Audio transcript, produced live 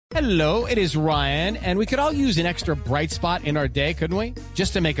Hello, it is Ryan, and we could all use an extra bright spot in our day, couldn't we?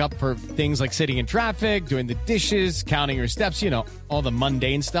 Just to make up for things like sitting in traffic, doing the dishes, counting your steps, all the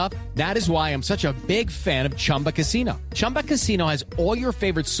mundane stuff. That is why I'm such a big fan of Chumba Casino. Chumba Casino has all your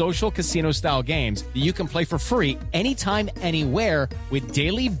favorite social casino-style games that you can play for free anytime, anywhere with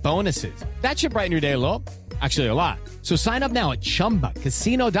daily bonuses. That should brighten your day a little. Actually, a lot. So sign up now at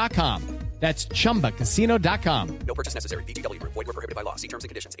ChumbaCasino.com. That's ChumbaCasino.com. No purchase necessary. VGW Group. Void where prohibited by law. See terms and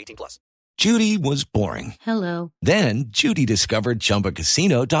conditions. 18+. Judy was boring. Hello. Then Judy discovered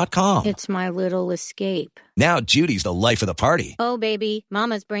ChumbaCasino.com. It's my little escape. Now Judy's the life of the party. Oh, baby,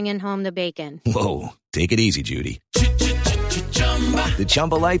 mama's bringing home the bacon. Whoa, take it easy, Judy. The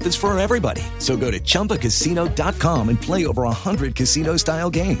Chumba life is for everybody. So go to ChumbaCasino.com and play over 100 casino-style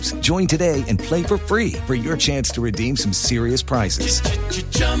games. Join today and play for free for your chance to redeem some serious prizes.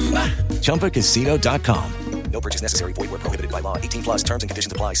 ChumbaCasino.com. No purchase necessary. Void where prohibited by law. 18+. Terms and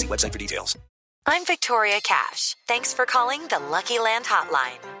conditions apply. See website for details. I'm Victoria Cash. Thanks for calling the Lucky Land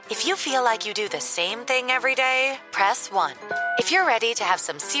Hotline. If you feel like you do the same thing every day, press 1. If you're ready to have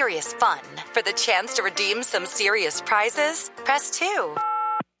some serious fun for the chance to redeem some serious prizes, press 2.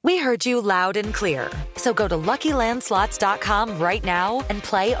 We heard you loud and clear. So go to LuckyLandSlots.com right now and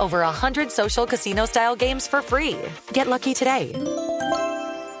play over 100 social casino-style games for free. Get lucky today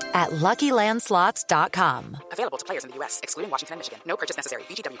at LuckyLandSlots.com. Available to players in the U.S., excluding Washington and Michigan. No purchase necessary.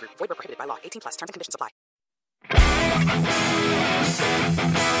 VGW Group. Void where prohibited by law. 18+. Terms and conditions apply.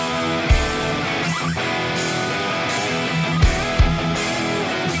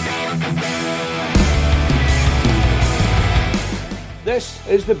 This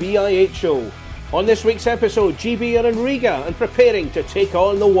is the BIH Show. On this week's episode, GB are in Riga and preparing to take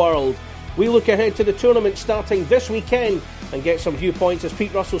on the world. We look ahead to the tournament starting this weekend and get some viewpoints as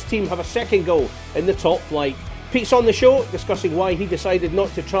Pete Russell's team have a second go in the top flight. Pete's on the show discussing why he decided not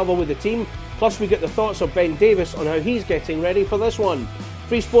to travel with the team, plus we get the thoughts of Ben Davis on how he's getting ready for this one.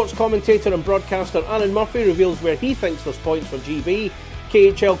 Free Sports commentator and broadcaster Aaron Murphy reveals where he thinks there's points for GB.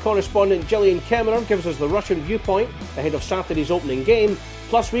 KHL correspondent Gillian Kemmerer gives us the Russian viewpoint ahead of Saturday's opening game.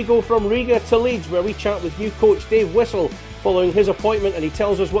 Plus we go from Riga to Leeds where we chat with new coach Dave Whistle following his appointment, and he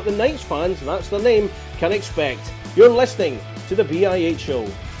tells us what the Knights fans, that's their name, can expect. You're listening to the BIH Show.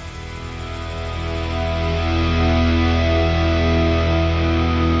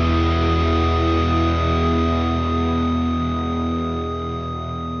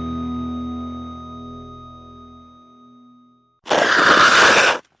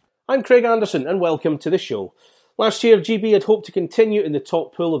 I'm Craig Anderson and welcome to the show. Last year, GB had hoped to continue in the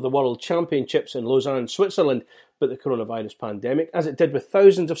top pool of the World Championships in Lausanne, Switzerland, but the coronavirus pandemic, as it did with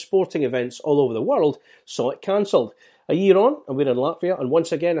thousands of sporting events all over the world, saw it cancelled. A year on, and we're in Latvia, and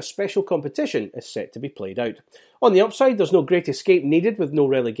once again a special competition is set to be played out. On the upside, there's no great escape needed with no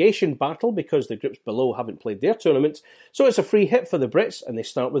relegation battle because the groups below haven't played their tournaments, so it's a free hit for the Brits, and they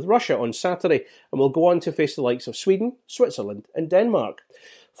start with Russia on Saturday, and will go on to face the likes of Sweden, Switzerland and Denmark.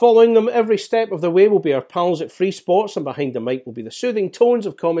 Following them every step of the way will be our pals at Free Sports, and behind the mic will be the soothing tones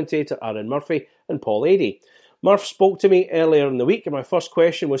of commentator Aaron Murphy and Paul Adey. Murph spoke to me earlier in the week, and my first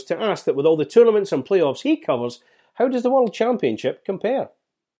question was to ask that with all the tournaments and playoffs he covers, how does the World Championship compare?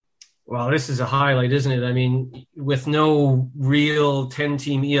 Well, this is a highlight, isn't it? I mean, with no real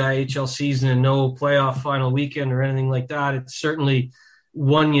 10-team EIHL season and no playoff final weekend or anything like that, it's certainly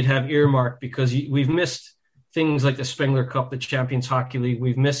one you'd have earmarked because we've missed things like the Spengler Cup, the Champions Hockey League.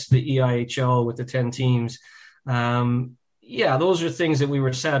 We've missed the EIHL with the 10 teams. Yeah, those are things that we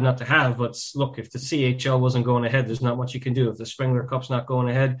were sad not to have. But look, if the CHL wasn't going ahead, there's not much you can do. If the Spengler Cup's not going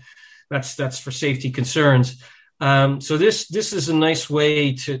ahead, that's for safety concerns. So this is a nice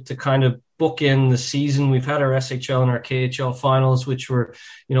way to kind of book in the season. We've had our SHL and our KHL finals, which were,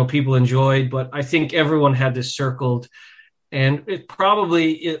 people enjoyed, but I think everyone had this circled. And it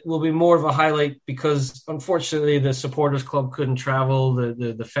will be more of a highlight because, unfortunately, the supporters club couldn't travel,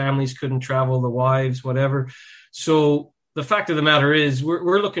 the families couldn't travel, the wives, whatever. So the fact of the matter is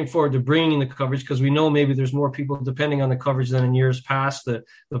we're looking forward to bringing the coverage because we know maybe there's more people depending on the coverage than in years past. The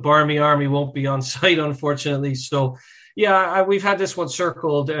Barmy Army won't be on site, unfortunately. So, yeah, we've had this one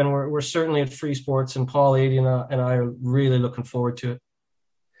circled, and we're certainly at Free Sports, and Paul Adey and I are really looking forward to it.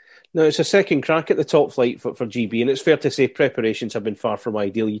 Now, it's a second crack at the top flight for GB, and it's fair to say preparations have been far from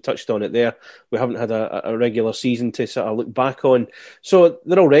ideal. You touched on it there. We haven't had a regular season to sort of look back on. So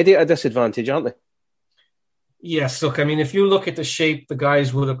they're already at a disadvantage, aren't they? Yes, look, I mean, if you look at the shape the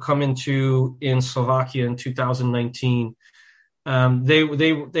guys would have come into in Slovakia in 2019,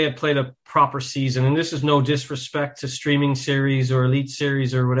 they had played a proper season. And this is no disrespect to streaming series or elite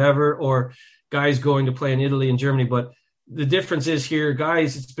series or whatever, or guys going to play in Italy and Germany, but the difference is here,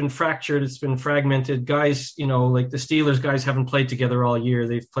 guys, it's been fractured, it's been fragmented. Guys, like the Steelers guys haven't played together all year.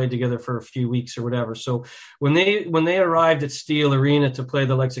 They've played together for a few weeks or whatever. So when they arrived at Steel Arena to play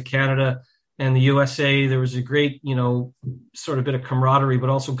the likes of Canada and the USA, there was a great, sort of bit of camaraderie, but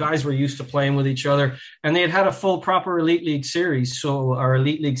also guys were used to playing with each other. And they had a full proper Elite League series, our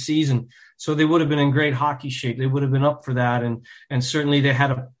Elite League season. So they would have been in great hockey shape. They would have been up for that. And certainly they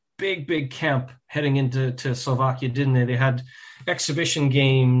had a big camp heading into Slovakia, didn't they? They had exhibition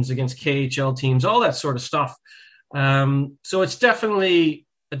games against KHL teams, all that sort of stuff. So it's definitely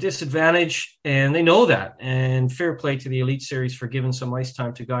a disadvantage, and they know that. And fair play to the Elite Series for giving some ice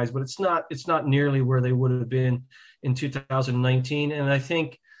time to guys, but it's not nearly where they would have been in 2019. And I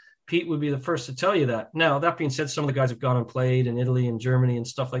think Pete would be the first to tell you that. Now, that being said, some of the guys have gone and played in Italy and Germany and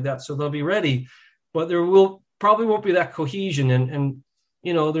stuff like that, so they'll be ready. But there probably won't be that cohesion. And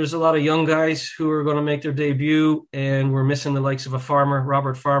there's a lot of young guys who are going to make their debut, and we're missing the likes of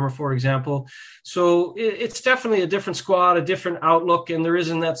Robert Farmer, for example. So it's definitely a different squad, a different outlook, and there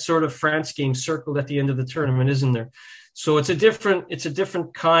isn't that sort of France game circled at the end of the tournament, isn't there? So it's a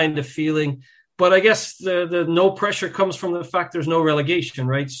different kind of feeling. But I guess the no pressure comes from the fact there's no relegation,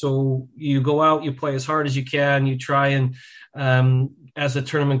 right? So you go out, you play as hard as you can, you try and, as the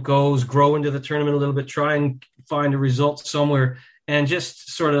tournament goes, grow into the tournament a little bit, try and find a result somewhere, and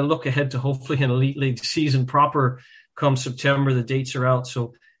just sort of look ahead to hopefully an Elite League season proper come September. The dates are out.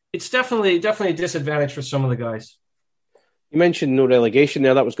 So it's definitely a disadvantage for some of the guys. You mentioned no relegation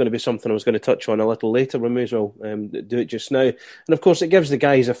there. That was going to be something I was going to touch on a little later. We may as well do it just now. And of course, it gives the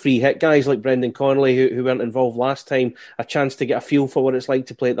guys a free hit. Guys like Brendan Connolly, who weren't involved last time, a chance to get a feel for what it's like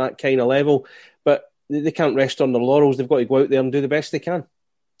to play at that kind of level. But they can't rest on their laurels. They've got to go out there and do the best they can.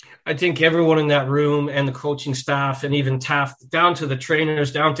 I think everyone in that room and the coaching staff and even Taft, down to the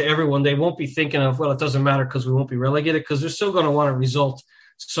trainers, down to everyone, they won't be thinking of, well, it doesn't matter because we won't be relegated, because they're still going to want a result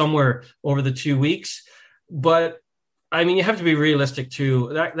somewhere over the 2 weeks. But I mean, you have to be realistic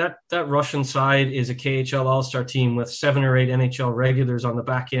too. That Russian side is a KHL All-Star team with 7 or 8 NHL regulars on the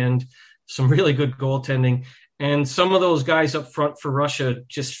back end, some really good goaltending. And some of those guys up front for Russia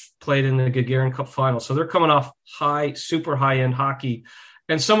just played in the Gagarin Cup final. So they're coming off super high-end hockey.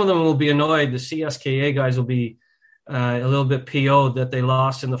 And some of them will be annoyed. The CSKA guys will be a little bit PO'd that they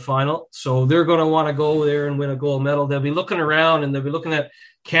lost in the final. So they're going to want to go there and win a gold medal. They'll be looking around, and they'll be looking at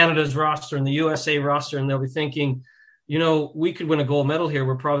Canada's roster and the USA roster, and they'll be thinking, we could win a gold medal here.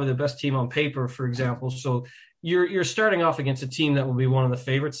 We're probably the best team on paper, for example. So you're starting off against a team that will be one of the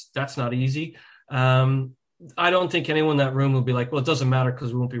favorites. That's not easy. I don't think anyone in that room will be like, well, it doesn't matter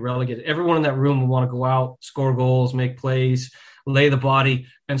because we won't be relegated. Everyone in that room will want to go out, score goals, make plays, lay the body,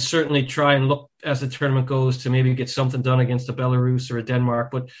 and certainly try and look as the tournament goes to maybe get something done against a Belarus or a Denmark.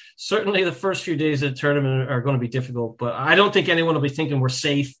 But certainly the first few days of the tournament are going to be difficult. But I don't think anyone will be thinking we're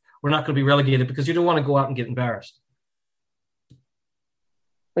safe, we're not going to be relegated, because you don't want to go out and get embarrassed.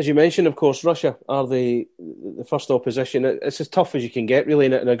 As you mentioned, of course, Russia are the first opposition. It's as tough as you can get, really,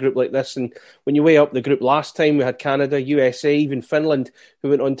 in a group like this. And when you weigh up the group last time, we had Canada, USA, even Finland, who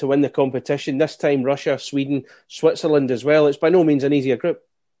went on to win the competition. This time, Russia, Sweden, Switzerland as well. It's by no means an easier group.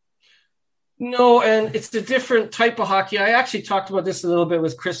 No, and it's a different type of hockey. I actually talked about this a little bit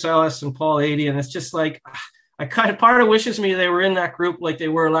with Chris Ellis and Paul Adey, and it's just like, part of wishes me they were in that group like they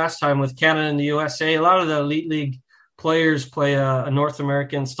were last time with Canada and the USA. A lot of the Elite League players play a North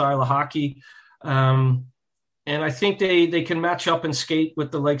American style of hockey. And I think they can match up and skate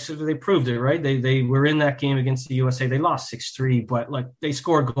with the likes of, they proved it, right? They were in that game against the USA. They lost 6-3, but they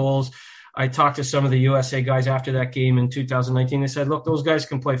scored goals. I talked to some of the USA guys after that game in 2019. They said, look, those guys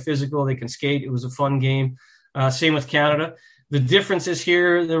can play physical. They can skate. It was a fun game. Same with Canada. The difference is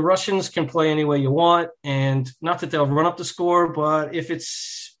here, the Russians can play any way you want. And not that they'll run up the score, but if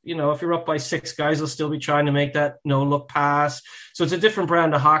it's, if you're up by 6 guys, they'll still be trying to make that no-look pass. So it's a different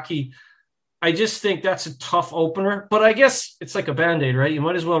brand of hockey. I just think that's a tough opener. But I guess it's like a Band-Aid, right? You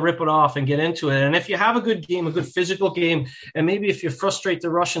might as well rip it off and get into it. And if you have a good game, a good physical game, and maybe if you frustrate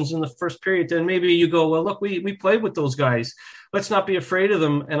the Russians in the first period, then maybe you go, well, look, we played with those guys. Let's not be afraid of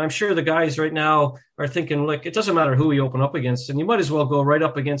them. And I'm sure the guys right now are thinking, like, it doesn't matter who we open up against. And you might as well go right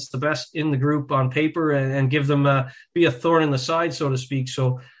up against the best in the group on paper and give them be a thorn in the side, so to speak.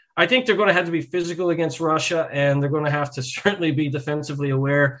 So I think they're going to have to be physical against Russia, and they're going to have to certainly be defensively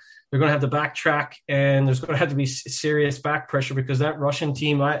aware. They're going to have to backtrack, and there's going to have to be serious back pressure, because that Russian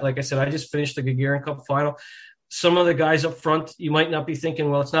team, like I said, I just finished the Gagarin Cup final. Some of the guys up front, you might not be thinking,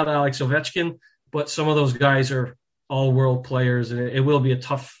 well, it's not Alex Ovechkin, but some of those guys are all-world players, and it will be a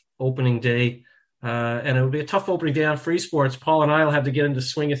tough opening day. And it will be a tough opening day on Free Sports. Paul and I will have to get into the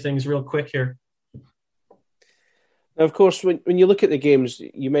swing of things real quick here. Of course, when you look at the games,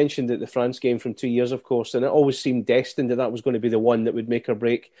 you mentioned that the France game from 2 years, of course, and it always seemed destined that was going to be the one that would make or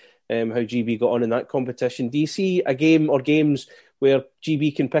break how GB got on in that competition. Do you see a game or games where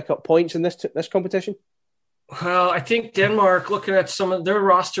GB can pick up points in this competition? Well, I think Denmark, looking at some of their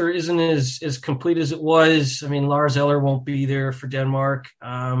roster, isn't as complete as it was. I mean, Lars Eller won't be there for Denmark.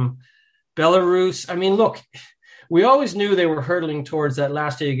 Belarus, I mean, look, we always knew they were hurtling towards that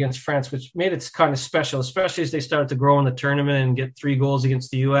last day against France, which made it kind of special, especially as they started to grow in the tournament and get 3 goals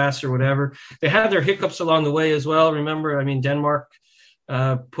against the U.S. or whatever. They had their hiccups along the way as well. Remember, I mean, Denmark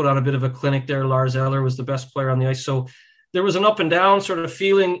put on a bit of a clinic there. Lars Eller was the best player on the ice. So there was an up and down sort of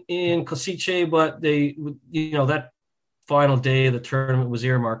feeling in Košice, but that final day of the tournament was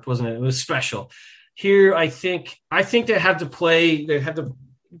earmarked, wasn't it? It was special. Here, I think they had to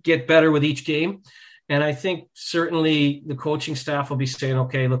get better with each game. And I think certainly the coaching staff will be saying,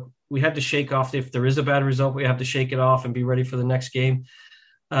 okay, look, we had to shake off. If there is a bad result, we have to shake it off and be ready for the next game.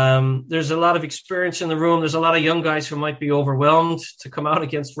 There's a lot of experience in the room. There's a lot of young guys who might be overwhelmed to come out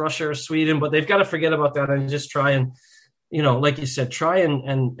against Russia or Sweden, but they've got to forget about that and just try and, like you said, try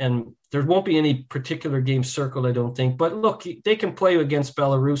and there won't be any particular game circled, I don't think. But look, they can play against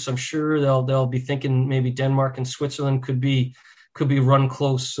Belarus. I'm sure they'll be thinking maybe Denmark and Switzerland could be run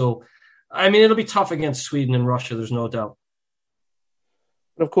close. So, I mean, it'll be tough against Sweden and Russia, there's no doubt.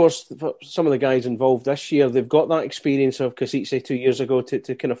 And of course, for some of the guys involved this year, they've got that experience of Košice 2 years ago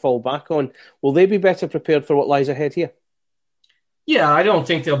to kind of fall back on. Will they be better prepared for what lies ahead here? Yeah, I don't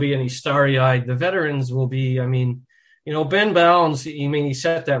think there'll be any starry-eyed. The veterans will be, I mean, Ben Bounds, he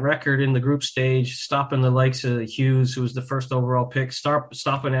set that record in the group stage, stopping the likes of Hughes, who was the first overall pick,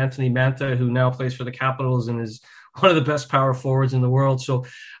 stopping Anthony Mantha, who now plays for the Capitals and is one of the best power forwards in the world. So,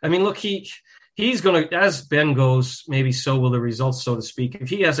 I mean, look, he's going to, as Ben goes, maybe so will the results, so to speak. If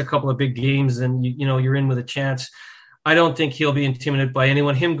he has a couple of big games, then, you're in with a chance. I don't think he'll be intimidated by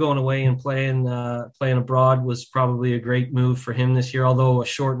anyone. Him going away and playing abroad was probably a great move for him this year, although a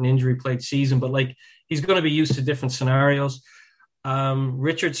short and injury-plagued season. But, he's going to be used to different scenarios.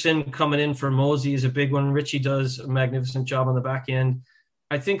 Richardson coming in for Mosey is a big one. Richie does a magnificent job on the back end.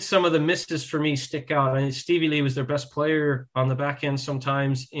 I think some of the misses for me stick out. I mean, Stevie Lee was their best player on the back end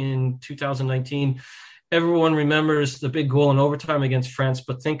sometimes in 2019. Everyone remembers the big goal in overtime against France,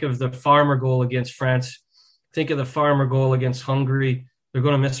 but think of the Farmer goal against France. Think of the Farmer goal against Hungary. They're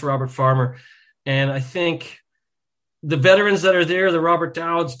going to miss Robert Farmer. And I think the veterans that are there, the Robert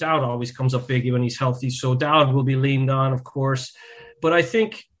Dowd always comes up big when he's healthy. So Dowd will be leaned on, of course. But I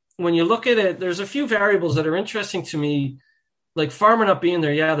think when you look at it, there's a few variables that are interesting to me. Like Farmer not being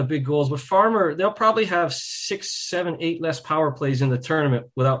there, the big goals. But Farmer, they'll probably have 6, 7, 8 less power plays in the tournament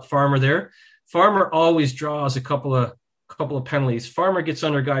without Farmer there. Farmer always draws a couple of penalties. Farmer gets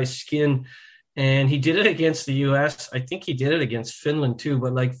under guys' skin, and he did it against the U.S. I think he did it against Finland too.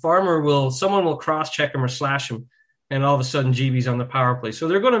 But someone will cross-check him or slash him, and all of a sudden GB's on the power play. So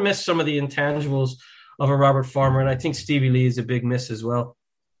they're going to miss some of the intangibles of a Robert Farmer, and I think Stevie Lee is a big miss as well.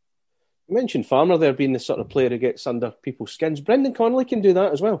 You mentioned Farmer there being the sort of player who gets under people's skins. Brendan Connolly can do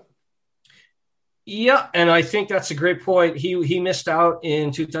that as well. Yeah, and I think that's a great point. He missed out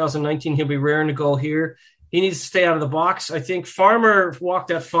in 2019. He'll be raring to go here. He needs to stay out of the box. I think Farmer walked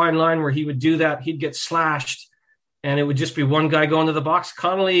that fine line where he would do that. He'd get slashed, and it would just be one guy going to the box.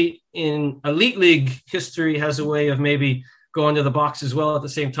 Connolly in Elite League history has a way of maybe going to the box as well at the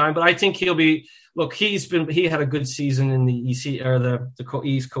same time. But I think he'll be – look, he had a good season in the EC or the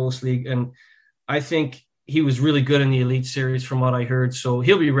East Coast League, and I think he was really good in the Elite Series from what I heard. So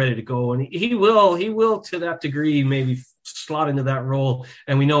he'll be ready to go, and he will to that degree maybe slot into that role.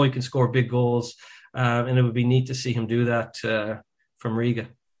 And we know he can score big goals, and it would be neat to see him do that from Riga.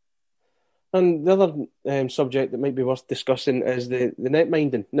 And the other subject that might be worth discussing is the net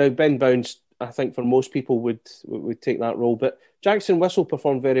minding. Now, Ben Bounds, I think for most people would take that role, but Jackson Whistle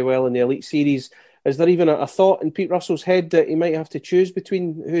performed very well in the Elite Series. Is there even a thought in Pete Russell's head that he might have to choose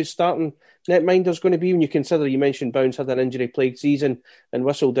between who's starting netminder is going to be when you consider, you mentioned Bounds had an injury-plagued season and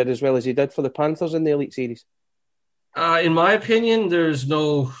Whistle did as well as he did for the Panthers in the Elite Series? In my opinion, there's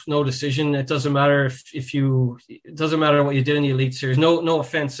no decision. It doesn't matter it doesn't matter what you did in the Elite Series. No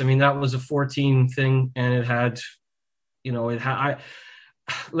offense. I mean, that was a 14 thing, and it had,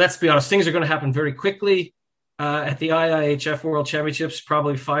 let's be honest, things are going to happen very quickly. At the IIHF World Championships,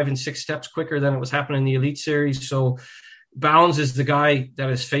 probably 5 and 6 steps quicker than it was happening in the Elite Series. So Bounds is the guy that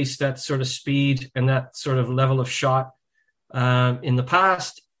has faced that sort of speed and that sort of level of shot in the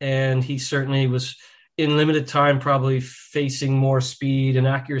past. And he certainly was in limited time probably facing more speed and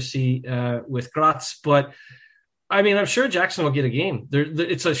accuracy with Graz. But I mean, I'm sure Jackson will get a game.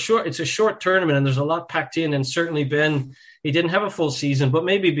 It's a short tournament, and there's a lot packed in. And certainly Ben, he didn't have a full season, but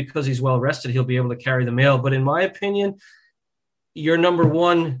maybe because he's well rested, he'll be able to carry the mail. But in my opinion, your number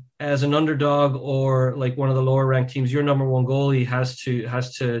one as an underdog or like one of the lower ranked teams, your number one goalie has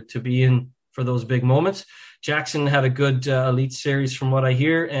to be in for those big moments. Jackson had a good elite series from what I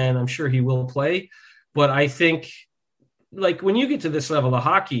hear, and I'm sure he will play. But I think, like, when you get to this level of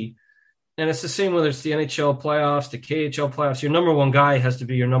hockey, and it's the same whether it's the NHL playoffs, the KHL playoffs, your number one guy has to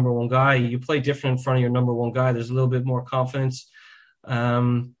be your number one guy. You play different in front of your number one guy. There's a little bit more confidence.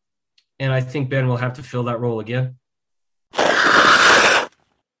 And I think Ben will have to fill that role again.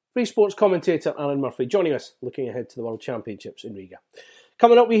 Free Sports commentator Alan Murphy joining us, looking ahead to the World Championships in Riga.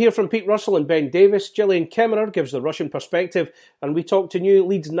 Coming up, we hear from Pete Russell and Ben Davis. Gillian Kemmerer gives the Russian perspective, and we talk to new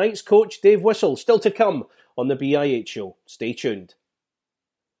Leeds Knights coach Dave Whistle. Still to come on the BI8 Show. Stay tuned.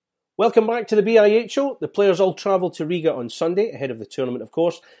 Welcome back to the BI8 Show. The players all travelled to Riga on Sunday, ahead of the tournament of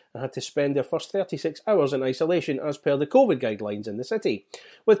course, and had to spend their first 36 hours in isolation as per the COVID guidelines in the city.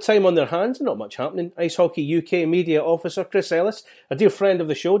 With time on their hands and not much happening, Ice Hockey UK media officer Chris Ellis, a dear friend of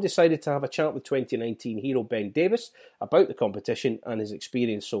the show, decided to have a chat with 2019 hero Ben Davis about the competition and his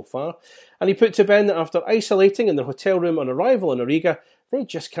experience so far. And he put to Ben that after isolating in their hotel room on arrival in Riga, they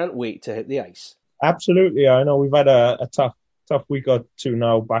just can't wait to hit the ice. Absolutely. I know we've had a tough week or two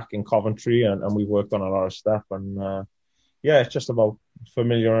now back in Coventry, and we've worked on a lot of stuff, and it's just about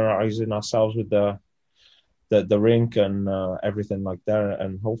familiarising ourselves with the rink and everything like that,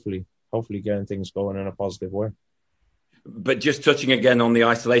 and hopefully getting things going in a positive way. But just touching again on the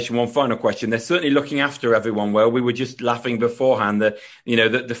isolation, one final question. They're certainly looking after everyone well. We were just laughing beforehand that,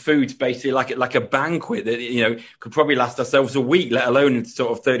 the food's basically like a banquet that, could probably last ourselves a week, let alone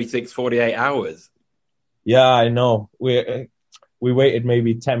sort of 36, 48 hours. Yeah, I know. We waited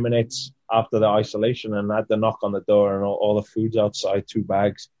maybe 10 minutes after the isolation and had to knock on the door, and all the food's outside, 2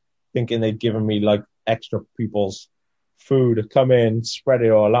 bags, thinking they'd given me like extra people's food to come in, spread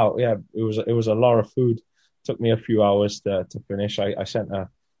it all out. Yeah, it was a lot of food. Took me a few hours to finish. I sent a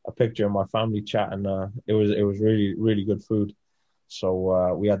picture in my family chat, and it was really, really good food.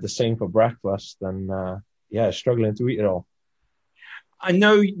 So we had the same for breakfast, and struggling to eat it all. I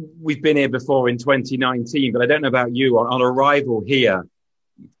know we've been here before in 2019, but I don't know about you. On arrival here,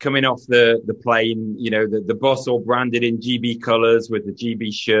 coming off the plane, the bus all branded in GB colours with the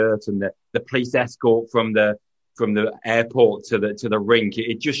GB shirt, and the police escort from the airport to the rink.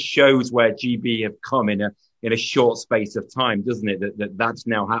 It just shows where GB have come in a short space of time, doesn't it? That's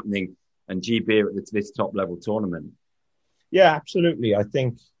now happening, and GB are at this top level tournament. Yeah, absolutely. I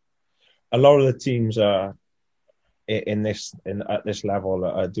think a lot of the teams are at this level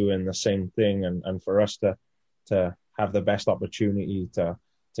are doing the same thing, and for us to have the best opportunity to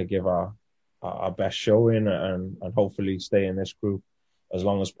give our best showing and hopefully stay in this group as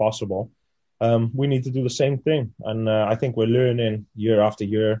long as possible, we need to do the same thing. And I think we're learning year after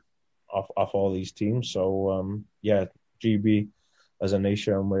year off all these teams. So GB as a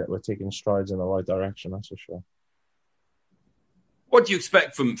nation, we're taking strides in the right direction, that's for sure. What do you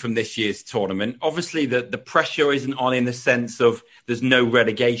expect from this year's tournament? Obviously, the pressure isn't on in the sense of there's no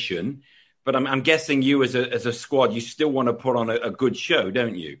relegation, but I'm guessing you as a squad, you still want to put on a good show,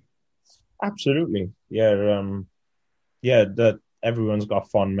 don't you? Absolutely, yeah. That everyone's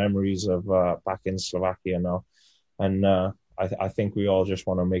got fond memories of back in Slovakia now, and I think we all just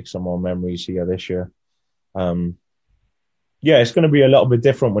want to make some more memories here this year. It's going to be a little bit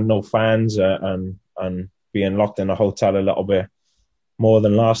different with no fans and being locked in a hotel a little bit more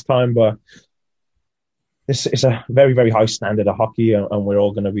than last time, but it's a very, very high standard of hockey, and we're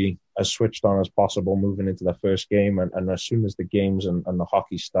all going to be as switched on as possible moving into the first game, and as soon as the games and the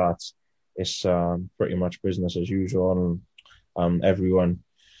hockey starts, it's pretty much business as usual. And everyone,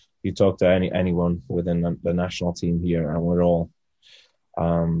 you talk to anyone within the national team here, and we're all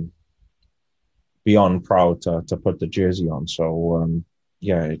beyond proud to put the jersey on. So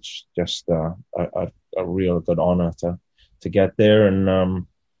it's just a real good honor to get there, and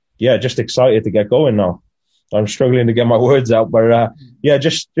just excited to get going now. I'm struggling to get my words out, but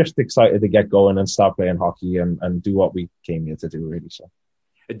just excited to get going and start playing hockey and do what we came here to do, really. So,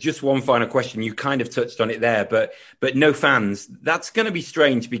 just one final question. You kind of touched on it there, but no fans. That's going to be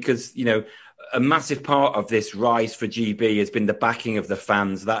strange because a massive part of this rise for GB has been the backing of the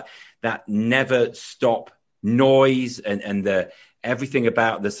fans. That never stop noise and the everything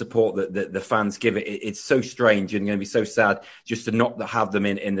about the support that the fans give it. It's so strange and going to be so sad just to not have them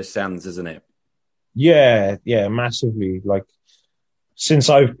in the stands, isn't it? Yeah, massively. Like, since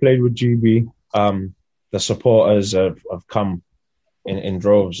I've played with GB, the supporters have come in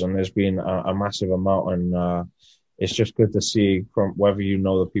droves, and there's been a massive amount. And it's just good to see, from whether you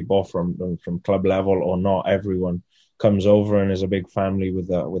know the people from club level or not, everyone comes over and is a big family with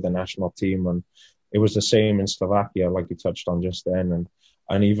the national team. And it was the same in Slovakia, like you touched on just then,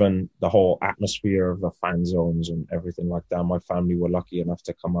 and even the whole atmosphere of the fan zones and everything like that. My family were lucky enough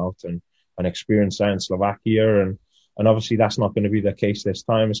to come out and experience that in Slovakia, and obviously that's not going to be the case this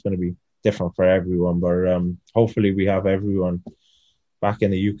time. It's going to be different for everyone, but hopefully we have everyone back in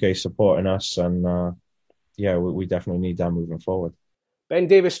the UK supporting us, and we definitely need that moving forward. Ben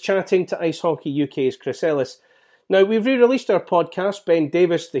Davies chatting to Ice Hockey UK's Chris Ellis. Now, we've re-released our podcast, Ben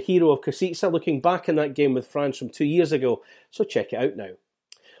Davies, the hero of Kosice, looking back on that game with France from 2 years ago, so check it out now.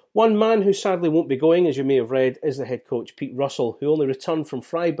 One man who sadly won't be going, as you may have read, is the head coach Pete Russell, who only returned from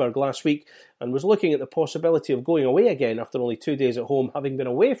Freiburg last week and was looking at the possibility of going away again after only 2 days at home, having been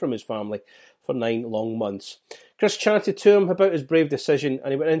away from his family for 9 long months. Chris chatted to him about his brave decision,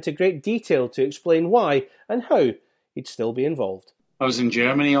 and he went into great detail to explain why and how he'd still be involved. I was in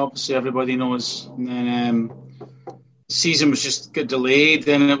Germany, obviously everybody knows, and then the season was just got delayed,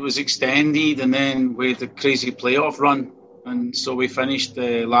 then it was extended, and then we had the crazy playoff run. And so we finished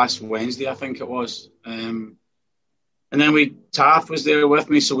last Wednesday, I think it was. And then Taff was there with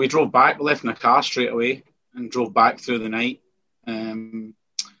me, so we drove back. We left in a car straight away and drove back through the night. And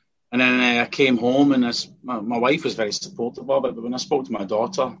then I came home, and my wife was very supportive of it. But when I spoke to my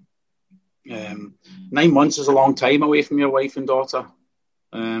daughter, 9 months is a long time away from your wife and daughter.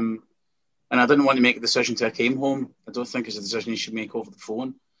 And I didn't want to make a decision until I came home. I don't think it's a decision you should make over the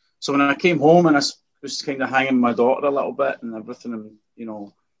phone. So when I came home and I was kind of hanging my daughter a little bit and everything, and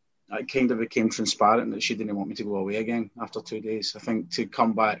it kind of became transparent that she didn't want me to go away again after 2 days. I think to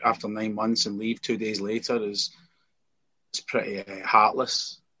come back after 9 months and leave 2 days later is pretty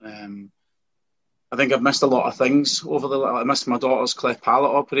heartless. I think I've missed a lot of things I missed my daughter's cleft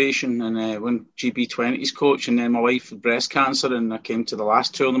palate operation, and when GB20's coach, and then my wife had breast cancer, and I came to the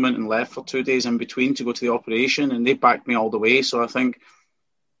last tournament and left for 2 days in between to go to the operation, and they backed me all the way. So I think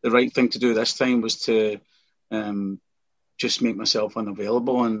the right thing to do this time was to just make myself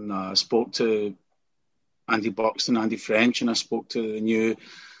unavailable. And I spoke to Andy Buxton, Andy French, and I spoke to the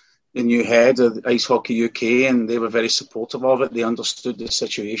new head of Ice Hockey UK, and they were very supportive of it. They understood the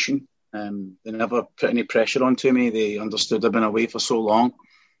situation. They never put any pressure onto me. They understood I've been away for so long.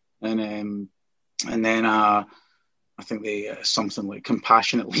 And then I think something like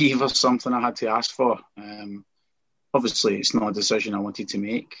compassionate leave or something I had to ask for. Obviously, it's not a decision I wanted to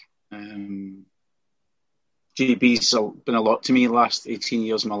make. GB's been a lot to me the last 18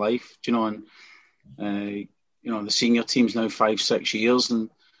 years of my life, and the senior team's now 5-6 years, and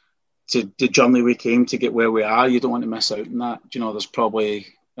to the journey we came to get where we are, you don't want to miss out on that. There's probably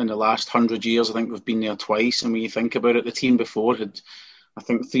in the last 100 years, I think we've been there twice, and when you think about it, the team before had, I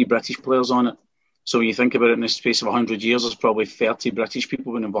think, 3 British players on it. So when you think about it, in the space of 100 years, there's probably 30 British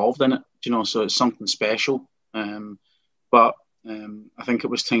people been involved in it. So it's something special. But I think it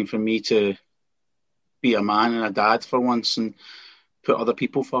was time for me to be a man and a dad for once and put other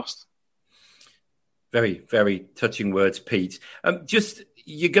people first. Very, very touching words, Pete.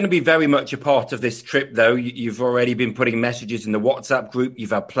 You're going to be very much a part of this trip, though. You've already been putting messages in the WhatsApp group.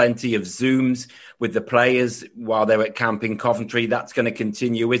 You've had plenty of Zooms with the players while they're at camp in Coventry. That's going to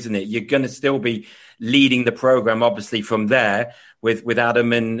continue, isn't it? You're going to still be leading the programme, obviously, from there with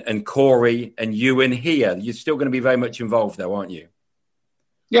Adam and Corey and Ewan here. You're still going to be very much involved, though, aren't you?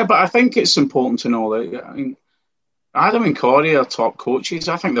 Yeah, but I think it's important to know that, Adam and Corey are top coaches.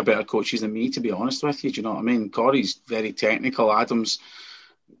 I think they're better coaches than me, to be honest with you. Do you know what I mean? Corey's very technical. Adam's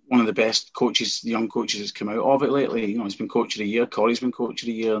one of the best coaches, young coaches that's come out of it lately. He's been coach of the year. Corey's been coach of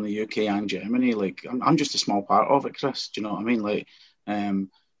the year in the UK and Germany. I'm just a small part of it, Chris. Do you know what I mean?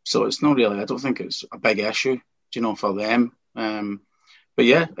 So it's not really, I don't think it's a big issue, for them. But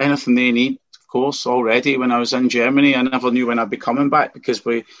yeah, anything they need, of course. Already when I was in Germany, I never knew when I'd be coming back because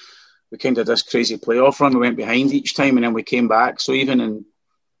we kind of did this crazy playoff run. We went behind each time and then we came back. So even in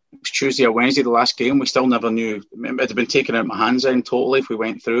Tuesday or Wednesday, the last game, we still never knew. It had been taken out of my hands then totally if we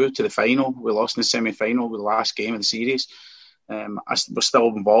went through to the final. We lost in the semi-final with the last game of the series. We're still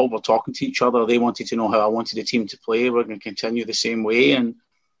involved. We're talking to each other. They wanted to know how I wanted the team to play. We're going to continue the same way. And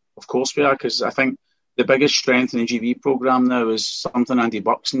of course we are, because I think the biggest strength in the GB programme now is something Andy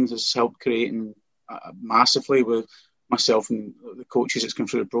Buxton has helped create massively with myself and the coaches that's come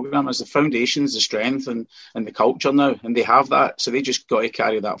through the programme, is the foundations, the strength and the culture now. And they have that. So they just got to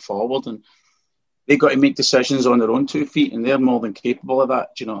carry that forward. And they've got to make decisions on their own 2 feet. And they're more than capable of that.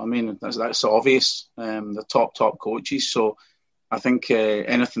 Do you know what I mean? That's obvious. They're top coaches. So I think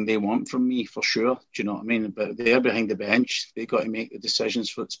anything they want from me, for sure. Do you know what I mean? But they're behind the bench. They've got to make the decisions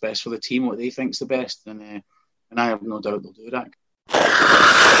for what's best for the team, what they think's the best. And and I have no doubt they'll do that.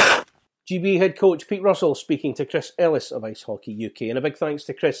 GB head coach Pete Russell speaking to Chris Ellis of Ice Hockey UK, and a big thanks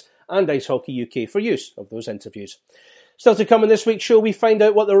to Chris and Ice Hockey UK for use of those interviews. Still to come in this week's show, we find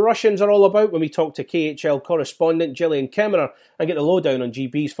out what the Russians are all about when we talk to KHL correspondent Gillian Kemmerer and get the lowdown on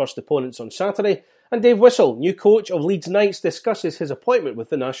GB's first opponents on Saturday. And Dave Whistle, new coach of Leeds Knights, discusses his appointment with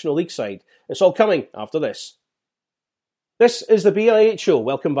the National League side. It's all coming after this. This is the BIH Show.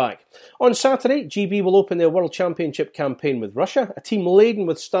 Welcome back. On Saturday, GB will open their World Championship campaign with Russia, a team laden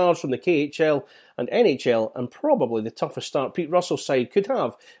with stars from the KHL and NHL, and probably the toughest start Pete Russell's side could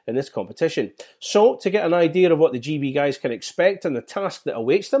have in this competition. So, to get an idea of what the GB guys can expect and the task that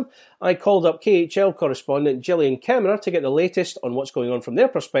awaits them, I called up KHL correspondent Gillian Kemmerer to get the latest on what's going on from their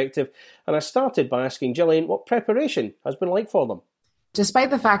perspective, and I started by asking Gillian what preparation has been like for them. Despite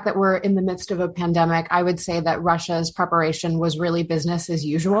the fact that we're in the midst of a pandemic, I would say that Russia's preparation was really business as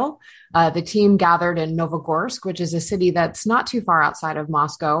usual. The team gathered in Novogorsk, which is a city that's not too far outside of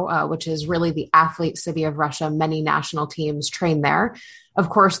Moscow, which is really the athlete city of Russia. Many national teams train there. Of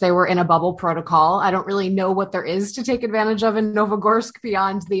course, they were in a bubble protocol. I don't really know what there is to take advantage of in Novogorsk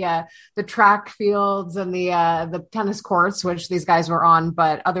beyond the track fields and the tennis courts, which these guys were on.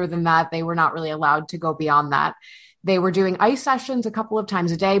 But other than that, they were not really allowed to go beyond that. They were doing ice sessions a couple of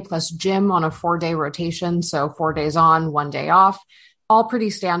times a day, plus gym on a 4-day rotation. So 4 days on, 1 day off, all pretty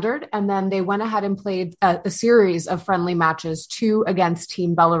standard. And then they went ahead and played a series of friendly matches, 2 against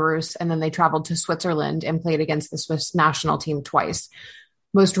Team Belarus. And then they traveled to Switzerland and played against the Swiss national team twice.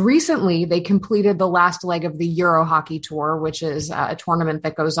 Most recently, they completed the last leg of the Euro Hockey Tour, which is a tournament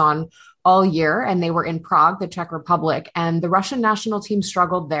that goes on all year. And they were in Prague, the Czech Republic, and the Russian national team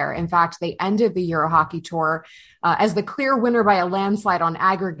struggled there. In fact, they ended the Euro Hockey Tour as the clear winner by a landslide on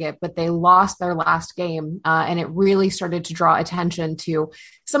aggregate, but they lost their last game. And it really started to draw attention to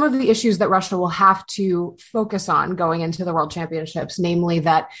some of the issues that Russia will have to focus on going into the World Championships, namely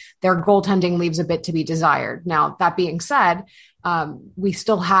that their goaltending leaves a bit to be desired. Now, that being said, we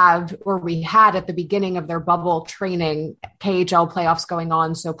still have, or we had at the beginning of their bubble training, KHL playoffs going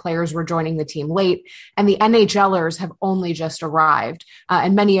on. So players were joining the team late, and the NHLers have only just arrived.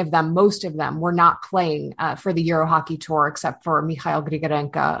 And many of them, most of them, were not playing for the Euro Hockey Tour, except for Mikhail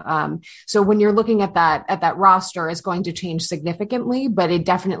Grigorenko. So when you're looking at that roster, it's going to change significantly, but it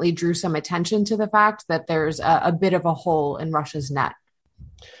definitely drew some attention to the fact that there's a bit of a hole in Russia's net.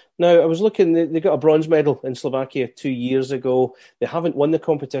 Now, I was looking, they got a bronze medal in Slovakia 2 years ago. They haven't won the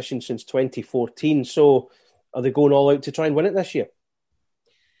competition since 2014. So are they going all out to try and win it this year?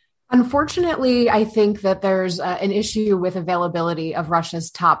 Unfortunately, I think that there's an issue with availability of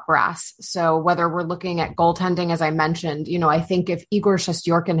Russia's top brass. So whether we're looking at goaltending, as I mentioned, I think if Igor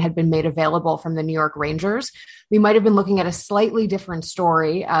Shesterkin had been made available from the New York Rangers, we might have been looking at a slightly different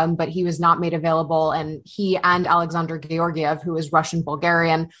story, but he was not made available. And he and Alexander Georgiev, who is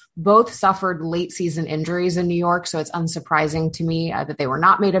Russian-Bulgarian, both suffered late season injuries in New York. So it's unsurprising to me that they were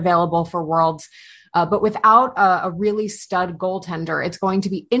not made available for Worlds. But without a really stud goaltender, it's going to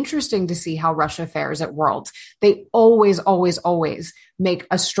be interesting to see how Russia fares at Worlds. They always, always, always make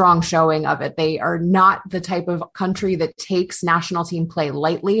a strong showing of it. They are not the type of country that takes national team play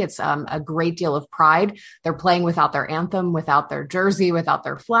lightly. It's a great deal of pride. They're playing without their anthem, without their jersey, without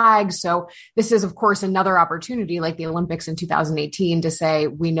their flag. So this is, of course, another opportunity like the Olympics in 2018 to say,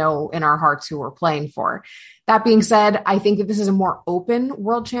 we know in our hearts who we're playing for. That being said, I think that this is a more open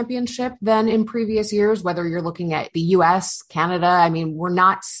world championship than in previous years, whether you're looking at the US, Canada. I mean, we're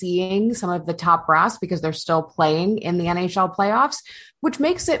not seeing some of the top brass because they're still playing in the NHL playoffs, which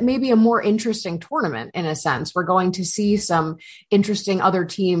makes it maybe a more interesting tournament in a sense. We're going to see some interesting other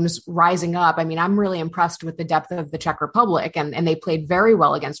teams rising up. I mean, I'm really impressed with the depth of the Czech Republic, and they played very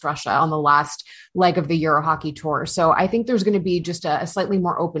well against Russia on the last leg of the Euro Hockey Tour. So I think there's going to be just a slightly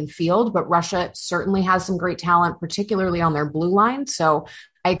more open field, but Russia certainly has some great talent, particularly on their blue line. So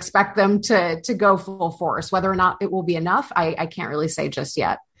I expect them to go full force. Whether or not it will be enough, I can't really say just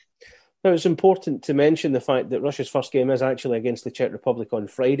yet. Now, it's important to mention the fact that Russia's first game is actually against the Czech Republic on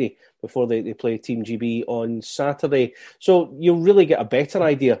Friday before they play Team GB on Saturday. So you'll really get a better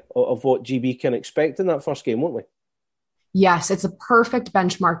idea of what GB can expect in that first game, won't we? Yes, it's a perfect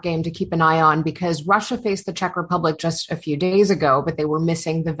benchmark game to keep an eye on because Russia faced the Czech Republic just a few days ago, but they were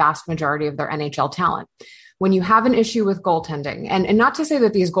missing the vast majority of their NHL talent. When you have an issue with goaltending, and not to say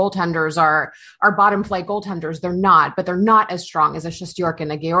that these goaltenders are bottom flight goaltenders, they're not, but they're not as strong as a Shesterkin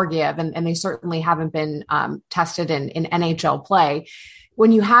and a Georgiev, and they certainly haven't been tested in NHL play.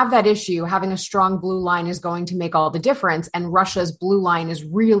 when you have that issue, having a strong blue line is going to make all the difference. And Russia's blue line is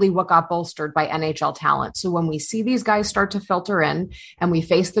really what got bolstered by NHL talent. So when we see these guys start to filter in and we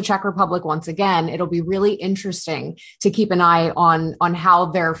face the Czech Republic once again, it'll be really interesting to keep an eye on how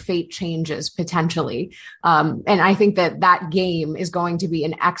their fate changes potentially. And I think that game is going to be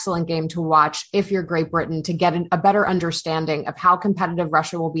an excellent game to watch if you're Great Britain, to get a better understanding of how competitive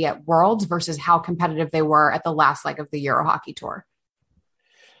Russia will be at Worlds versus how competitive they were at the last leg of the Euro Hockey Tour.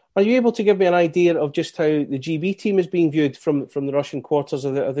 Are you able to give me an idea of just how the GB team is being viewed from the Russian quarters?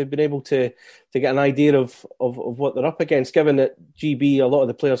 Have they been able to get an idea of what they're up against, given that GB, a lot of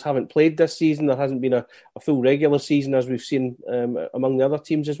the players haven't played this season? There hasn't been a full regular season, as we've seen among the other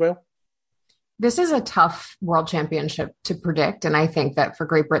teams as well. This is a tough World Championship to predict. And I think that for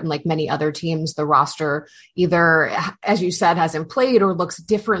Great Britain, like many other teams, the roster either, as you said, hasn't played or looks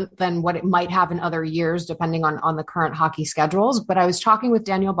different than what it might have in other years, depending on the current hockey schedules. But I was talking with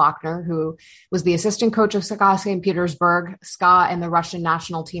Daniel Bachner, who was the assistant coach of SKA St. Petersburg. SKA and the Russian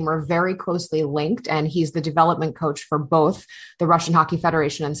national team are very closely linked, and he's the development coach for both the Russian Hockey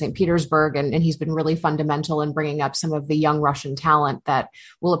Federation and St. Petersburg. And he's been really fundamental in bringing up some of the young Russian talent that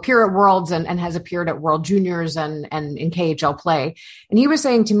will appear at Worlds and has appeared at World Juniors and in KHL play. And he was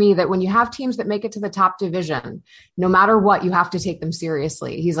saying to me that when you have teams that make it to the top division, no matter what, you have to take them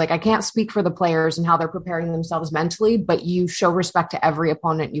seriously. He's like, I can't speak for the players and how they're preparing themselves mentally, but you show respect to every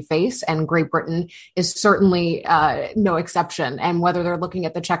opponent you face. And Great Britain is certainly no exception. And whether they're looking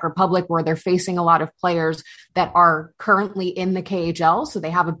at the Czech Republic, where they're facing a lot of players that are currently in the KHL, so they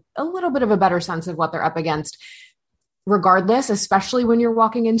have a little bit of a better sense of what they're up against. Regardless, especially when you're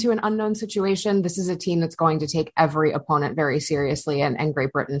walking into an unknown situation, this is a team that's going to take every opponent very seriously, and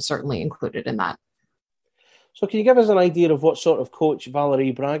Great Britain certainly included in that. So can you give us an idea of what sort of coach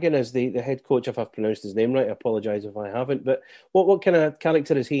Valery Bragin is, the head coach, if I've pronounced his name right? I apologise if I haven't, but what kind of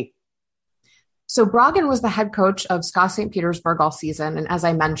character is he? So Bragin was the head coach of SKA St. Petersburg all season. And as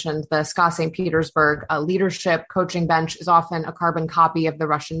I mentioned, the SKA St. Petersburg leadership coaching bench is often a carbon copy of the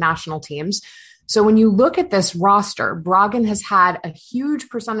Russian national teams. So when you look at this roster, Bragin has had a huge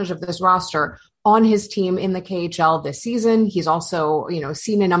percentage of this roster on his team in the KHL this season. He's also,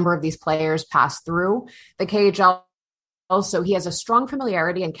 seen a number of these players pass through the KHL. Also, he has a strong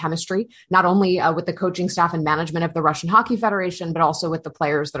familiarity and chemistry, not only with the coaching staff and management of the Russian Hockey Federation, but also with the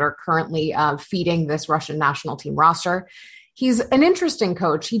players that are currently feeding this Russian national team roster. He's an interesting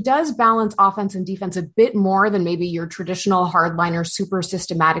coach. He does balance offense and defense a bit more than maybe your traditional hardliner, super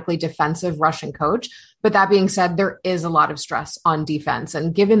systematically defensive Russian coach. But that being said, there is a lot of stress on defense.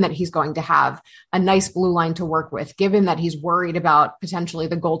 And given that he's going to have a nice blue line to work with, given that he's worried about potentially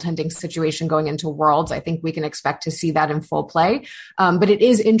the goaltending situation going into Worlds, I think we can expect to see that in full play. But it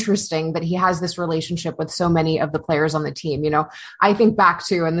is interesting that he has this relationship with so many of the players on the team. I think back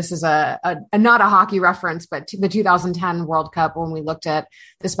to, and this is a not a hockey reference, but to the 2010 World Cup, when we looked at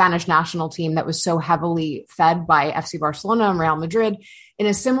the Spanish national team that was so heavily fed by FC Barcelona and Real Madrid. In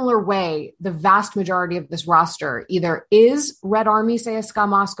a similar way, the vast majority of this roster either is Red Army, say SKA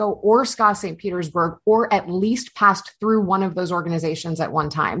Moscow, or SKA St. Petersburg, or at least passed through one of those organizations at one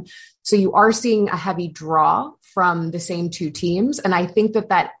time. So you are seeing a heavy draw from the same two teams. And I think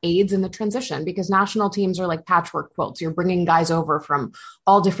that aids in the transition, because national teams are like patchwork quilts. You're bringing guys over from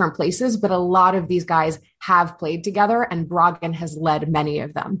all different places, but a lot of these guys have played together, and Bragin has led many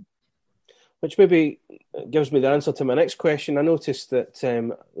of them. Which maybe gives me the answer to my next question. I noticed that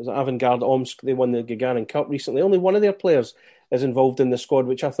Avangard Omsk, they won the Gagarin Cup recently. Only one of their players is involved in the squad,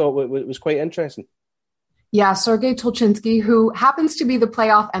 which I thought was quite interesting. Yeah, Sergei Tolchinsky, who happens to be the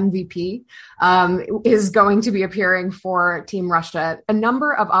playoff MVP, is going to be appearing for Team Russia. A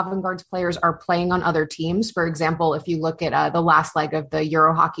number of Avangard's players are playing on other teams. For example, if you look at the last leg of the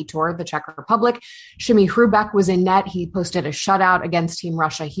Euro Hockey Tour, the Czech Republic, Shimi Hrubek was in net. He posted a shutout against Team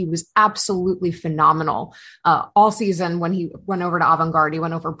Russia. He was absolutely phenomenal all season. When he went over to Avangard, he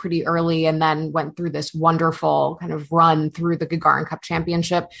went over pretty early and then went through this wonderful kind of run through the Gagarin Cup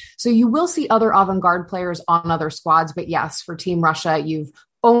Championship. So you will see other Avangard players on other squads, but yes, for Team Russia, you've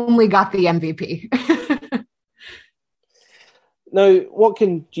only got the MVP. Now, what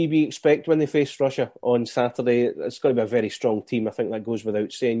can GB expect when they face Russia on Saturday? It's going to be a very strong team. I think that goes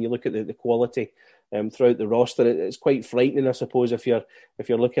without saying. You look at the quality throughout the roster; it's quite frightening, I suppose, if you're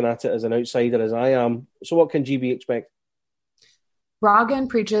looking at it as an outsider, as I am. So, what can GB expect? Brogdon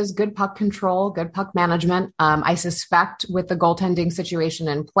preaches good puck control, good puck management. I suspect with the goaltending situation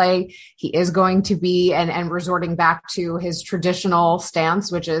in play, he is going to be and resorting back to his traditional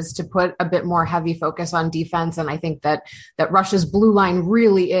stance, which is to put a bit more heavy focus on defense. And I think that Russia's blue line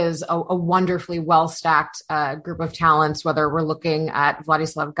really is a wonderfully well-stacked group of talents, whether we're looking at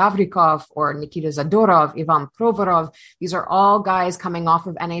Vladislav Gavrikov or Nikita Zadorov, Ivan Provorov. These are all guys coming off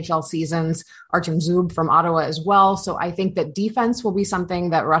of NHL seasons, Artem Zub from Ottawa as well. So I think that defense will be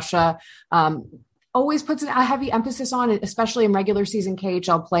something that Russia always puts a heavy emphasis on, especially in regular season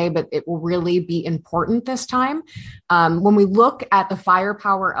KHL play, but it will really be important this time. When we look at the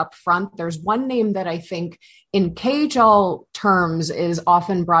firepower up front, there's one name that I think in KHL terms is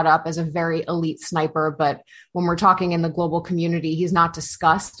often brought up as a very elite sniper, but when we're talking in the global community, he's not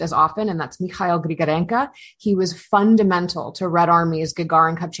discussed as often, and that's Mikhail Grigorenko. He was fundamental to Red Army's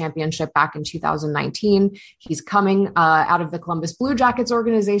Gagarin Cup championship back in 2019. He's coming out of the Columbus Blue Jackets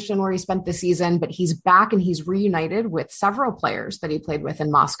organization where he spent the season, but he's back and he's reunited with several players that he played with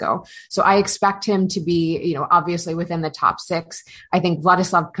in Moscow. So I expect him to be, obviously within the top six. I think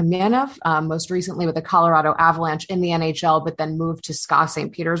Vladislav Kamenev, most recently with the Colorado Avalanche in the NHL, but then moved to SKA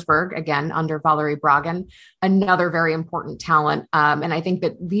St. Petersburg, again, under Valery Bragin, another very important talent. And I think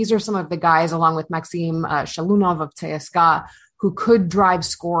that these are some of the guys, along with Maxim Shalunov of CSKA, who could drive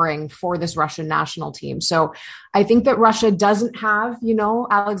scoring for this Russian national team. So I think that Russia doesn't have,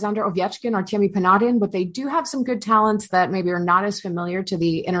 Alexander Ovechkin or Artemi Panarin, but they do have some good talents that maybe are not as familiar to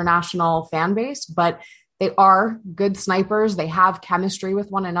the international fan base, but they are good snipers. They have chemistry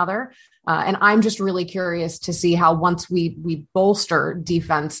with one another. And I'm just really curious to see how once we bolster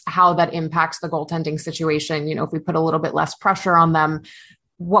defense, how that impacts the goaltending situation. If we put a little bit less pressure on them,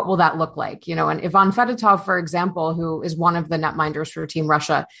 what will that look like? And Ivan Fedotov, for example, who is one of the netminders for Team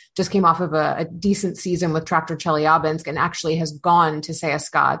Russia, just came off of a decent season with Traktor Chelyabinsk and actually has gone to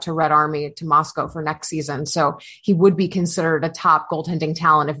CSKA, to Red Army, to Moscow for next season. So he would be considered a top goaltending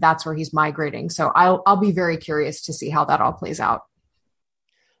talent if that's where he's migrating. So I'll be very curious to see how that all plays out.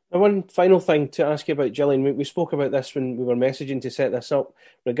 Now, one final thing to ask you about, Gillian. We spoke about this when we were messaging to set this up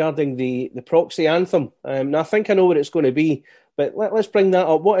regarding the proxy anthem. Now, I think I know what it's going to be, but let's bring that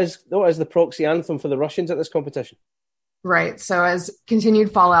up. What is the proxy anthem for the Russians at this competition? Right. So as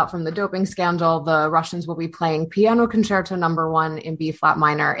continued fallout from the doping scandal, the Russians will be playing Piano Concerto No. 1 in B-flat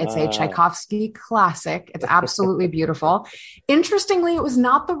minor. It's a Tchaikovsky classic. It's absolutely beautiful. Interestingly, it was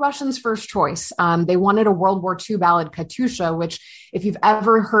not the Russians' first choice. They wanted a World War II ballad, Katyusha, which if you've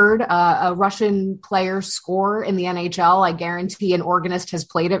ever heard a Russian player score in the NHL, I guarantee an organist has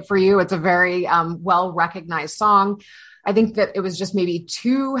played it for you. It's a very well-recognized song. I think that it was just maybe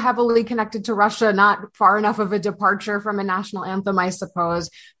too heavily connected to Russia, not far enough of a departure from a national anthem, I suppose.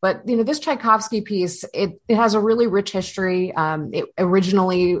 But, this Tchaikovsky piece, it has a really rich history. It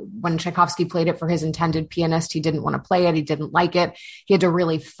originally, when Tchaikovsky played it for his intended pianist, he didn't want to play it. He didn't like it. He had to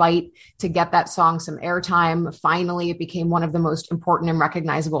really fight to get that song some airtime. Finally, it became one of the most important and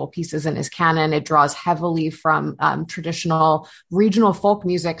recognizable pieces in his canon. It draws heavily from traditional regional folk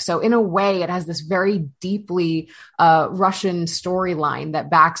music. So in a way, it has this very deeply Russian storyline that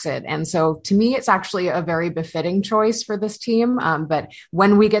backs it. And so to me, it's actually a very befitting choice for this team. But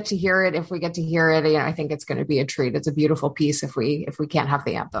when we get to hear it, if we get to hear it, I think it's going to be a treat. It's a beautiful piece if we can't have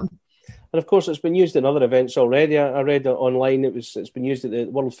the anthem. And of course, it's been used in other events already. I read online it's been used at the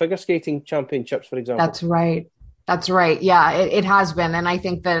World Figure Skating Championships, for example. That's right. Yeah, it has been. And I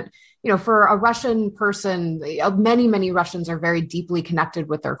think that, for a Russian person, many, many Russians are very deeply connected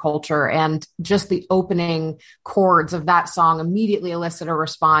with their culture, and just the opening chords of that song immediately elicit a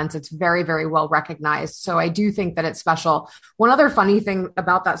response. It's very, very well recognized. So I do think that it's special. One other funny thing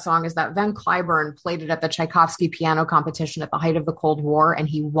about that song is that Van Cliburn played it at the Tchaikovsky piano competition at the height of the Cold War, and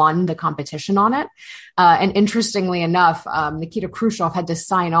he won the competition on it. And interestingly enough, Nikita Khrushchev had to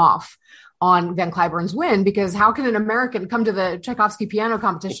sign off on Van Cliburn's win, because how can an American come to the Tchaikovsky piano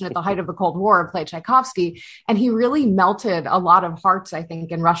competition at the height of the Cold War and play Tchaikovsky? And he really melted a lot of hearts, I think,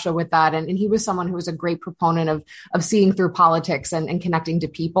 in Russia with that. And he was someone who was a great proponent of seeing through politics and connecting to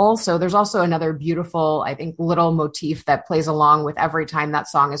people. So there's also another beautiful, I think, little motif that plays along with every time that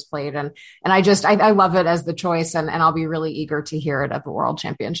song is played. And I love it as the choice, and I'll be really eager to hear it at the World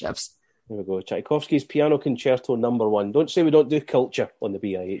Championships. There we go. Tchaikovsky's Piano Concerto No. 1. Don't say we don't do culture on the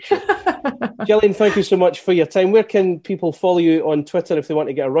BIH show. Gillian, thank you so much for your time. Where can people follow you on Twitter if they want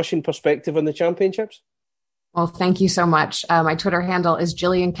to get a Russian perspective on the championships? Well, thank you so much. My Twitter handle is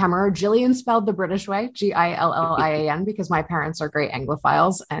Gillian Kemmerer. Gillian spelled the British way, Gillian, because my parents are great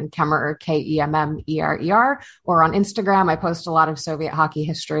Anglophiles, and Kemmerer, Kemmerer. Or on Instagram, I post a lot of Soviet hockey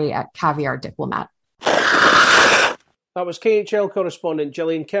history at Caviar Diplomat. That was KHL correspondent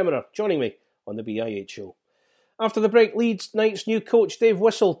Gillian Kemmerer joining me on the BIH show. After the break, Leeds Knights' new coach Dave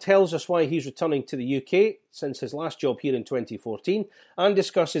Whistle tells us why he's returning to the UK since his last job here in 2014 and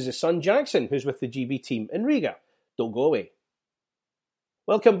discusses his son Jackson, who's with the GB team in Riga. Don't go away.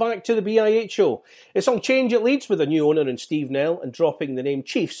 Welcome back to the BIH show. It's all change at Leeds with a new owner in Steve Nell and dropping the name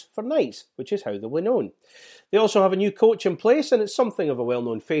Chiefs for Knights, which is how they were known. They also have a new coach in place, and it's something of a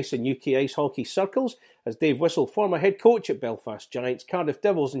well-known face in UK ice hockey circles, as Dave Whistle, former head coach at Belfast Giants, Cardiff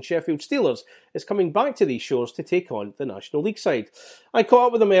Devils and Sheffield Steelers, is coming back to these shores to take on the National League side. I caught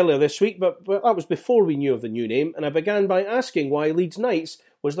up with him earlier this week, but that was before we knew of the new name, and I began by asking why Leeds Knights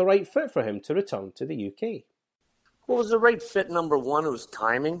was the right fit for him to return to the UK. Well, it was the right fit, number one. It was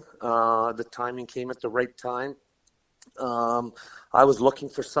timing. The timing came at the right time. I was looking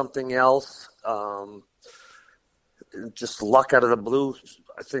for something else. Just luck out of the blue.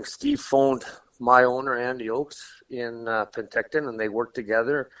 I think Steve phoned my owner, Andy Oakes, in Penticton, and they worked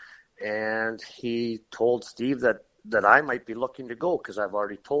together. And he told Steve that I might be looking to go because I've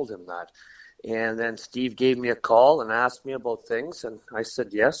already told him that. And then Steve gave me a call and asked me about things, and I said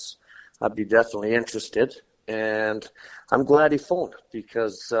yes, I'd be definitely interested. And I'm glad he phoned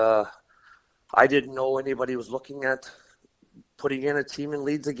because I didn't know anybody was looking at putting in a team in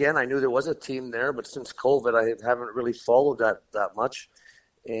Leeds again. I knew there was a team there, but since COVID, I haven't really followed that much.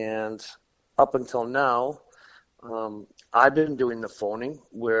 And up until now, I've been doing the phoning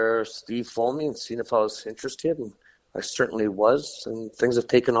where Steve phoned me and seen if I was interested, and I certainly was, and things have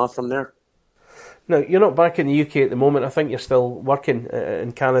taken off from there. Now, you're not back in the UK at the moment. I think you're still working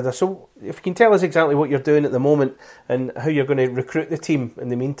in Canada. So if you can tell us exactly what you're doing at the moment and how you're going to recruit the team in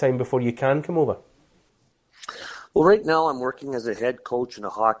the meantime before you can come over. Well, right now I'm working as a head coach in a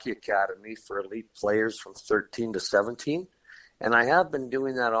hockey academy for elite players from 13 to 17. And I have been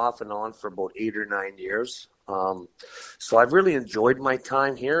doing that off and on for about 8 or 9 years. So I've really enjoyed my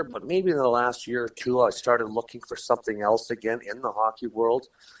time here. But maybe in the last year or two, I started looking for something else again in the hockey world.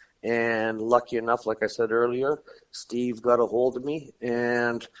 And lucky enough, like I said earlier, Steve got a hold of me,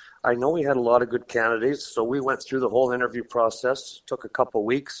 and I know he had a lot of good candidates, so we went through the whole interview process. Took a couple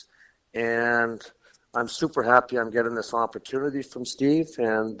weeks, and I'm super happy I'm getting this opportunity from Steve,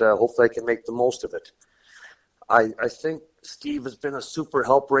 and hopefully I can make the most of it. I think Steve has been a super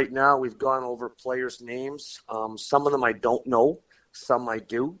help right now. We've gone over players' names. Some of them I don't know, some I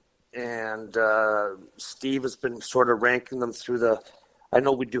do, and Steve has been sort of ranking them through the I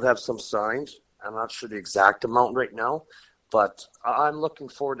know we do have some signed. I'm not sure the exact amount right now, but I'm looking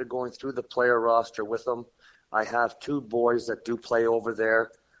forward to going through the player roster with them. I have 2 boys that do play over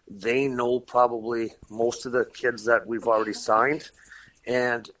there. They know probably most of the kids that we've already signed,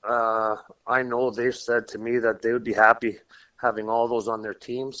 and I know they've said to me that they would be happy having all those on their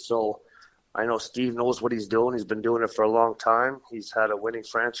team. So I know Steve knows what he's doing. He's been doing it for a long time. He's had a winning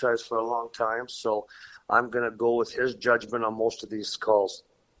franchise for a long time, so I'm going to go with his judgment on most of these calls.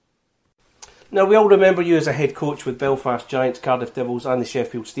 Now, we all remember you as a head coach with Belfast Giants, Cardiff Devils and the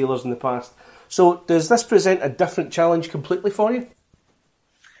Sheffield Steelers in the past. So does this present a different challenge completely for you?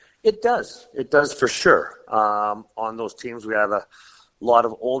 It does. It does for sure. On those teams, we have a lot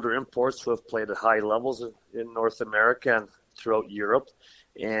of older imports who have played at high levels in North America and throughout Europe.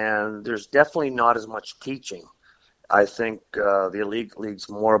 And there's definitely not as much teaching. I think the elite league's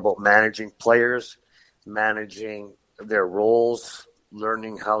more about managing players, managing their roles,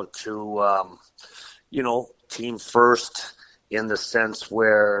 learning how to, team first in the sense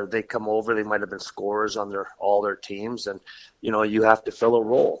where they come over, they might have been scorers on all their teams, and, you have to fill a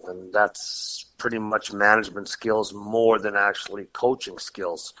role. And that's pretty much management skills more than actually coaching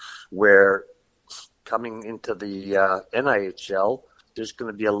skills, where coming into the NIHL, there's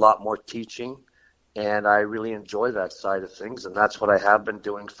going to be a lot more teaching. And I really enjoy that side of things, and that's what I have been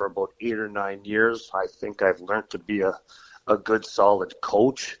doing for about 8 or 9 years. I think I've learned to be a good, solid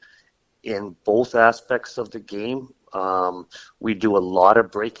coach in both aspects of the game. We do a lot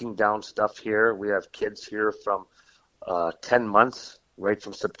of breaking down stuff here. We have kids here from 10 months, right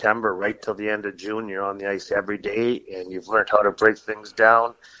from September right till the end of June. You're on the ice every day, and you've learned how to break things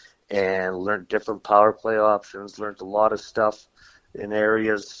down and learned different power play options, learned a lot of stuff in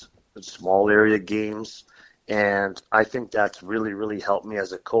areas, small area games, and I think that's really, really helped me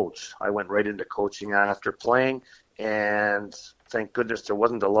as a coach. I went right into coaching after playing, and thank goodness there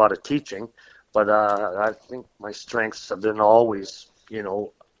wasn't a lot of teaching, but I think my strengths have been always,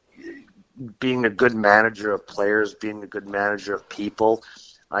 being a good manager of players, being a good manager of people.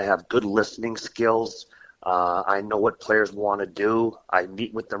 I have good listening skills. I know what players want to do. I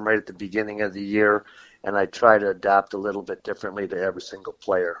meet with them right at the beginning of the year, and I try to adapt a little bit differently to every single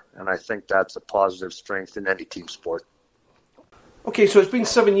player. And I think that's a positive strength in any team sport. Okay, so it's been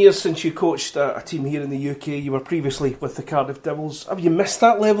 7 years since you coached a team here in the UK. You were previously with the Cardiff Devils. Have you missed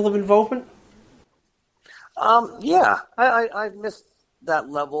that level of involvement? Yeah, I've missed that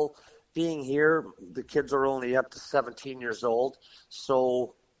level. Being here, the kids are only up to 17 years old,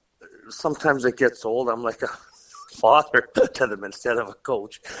 so sometimes it gets old. I'm like a father to them instead of a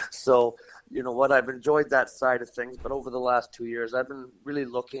coach. So, you know what, I've enjoyed that side of things, but over the last 2 years, I've been really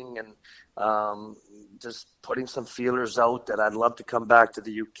looking and just putting some feelers out that I'd love to come back to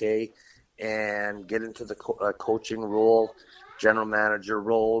the UK and get into the coaching role, general manager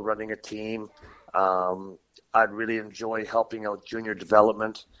role, running a team. I'd really enjoy helping out junior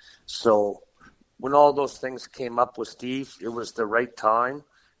development. So when all those things came up with Steve, it was the right time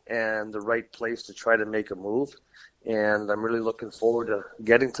and the right place to try to make a move. And I'm really looking forward to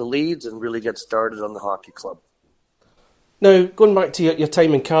getting to Leeds and really get started on the hockey club. Now, going back to your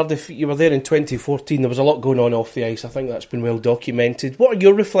time in Cardiff, you were there in 2014. There was a lot going on off the ice. I think that's been well documented. What are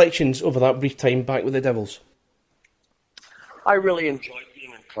your reflections over that brief time back with the Devils? I really enjoyed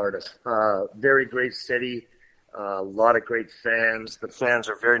being in Cardiff. Very great city, a lot of great fans. The fans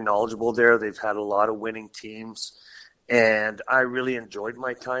are very knowledgeable there. They've had a lot of winning teams, and I really enjoyed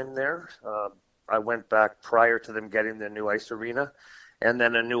my time there. I went back prior to them getting the new ice arena, and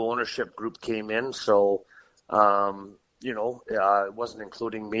then a new ownership group came in, so it wasn't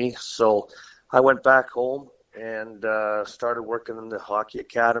including me. So I went back home and started working in the hockey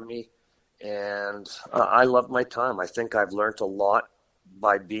academy, and I loved my time. I think I've learned a lot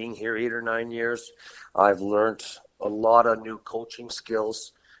by being here 8 or 9 years. I've learned a lot of new coaching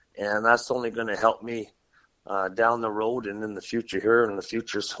skills, and that's only going to help me down the road and in the future here, and the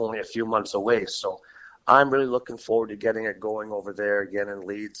future's only a few months away. So I'm really looking forward to getting it going over there again in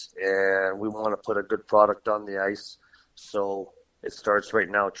Leeds, and we want to put a good product on the ice. So it starts right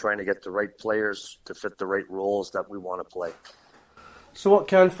now trying to get the right players to fit the right roles that we want to play. So what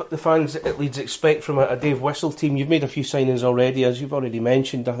can the fans at Leeds expect from a Dave Whistle team? You've made a few signings already, as you've already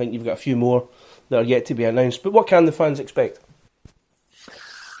mentioned. I think you've got a few more that are yet to be announced. But what can the fans expect?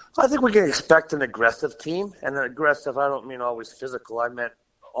 I think we can expect an aggressive team. And an aggressive, I don't mean always physical. I meant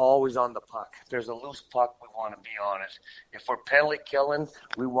always on the puck. If there's a loose puck, we want to be on it. If we're penalty killing,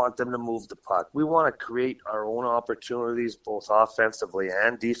 we want them to move the puck. We want to create our own opportunities, both offensively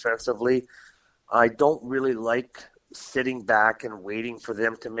and defensively. I don't really like sitting back and waiting for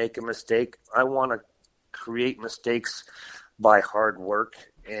them to make a mistake. I want to create mistakes by hard work.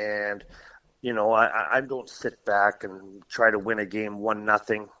 And I don't sit back and try to win a game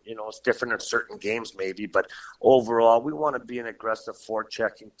 1-0. It's different in certain games maybe, but overall we want to be an aggressive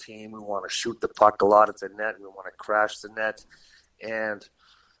forechecking team. We want to shoot the puck a lot at the net. We want to crash the net. And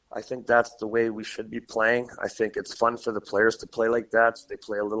I think that's the way we should be playing. I think it's fun for the players to play like that, so they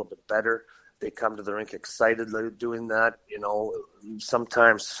play a little bit better. They come to the rink excited doing that.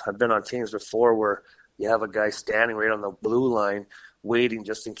 Sometimes I've been on teams before where you have a guy standing right on the blue line waiting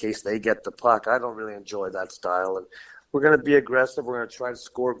just in case they get the puck. I don't really enjoy that style. And we're going to be aggressive. We're going to try to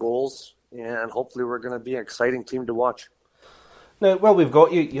score goals. And hopefully we're going to be an exciting team to watch. Now, while we've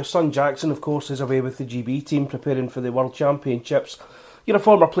got you, your son Jackson, of course, is away with the GB team preparing for the World Championships. You're a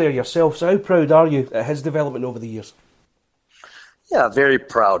former player yourself, so how proud are you at his development over the years? Yeah, very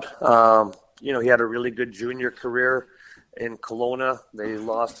proud. He had a really good junior career in Kelowna. They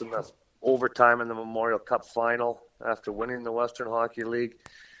lost in the overtime in the Memorial Cup final after winning the Western Hockey League.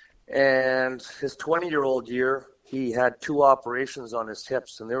 And his 20-year-old year, he had 2 operations on his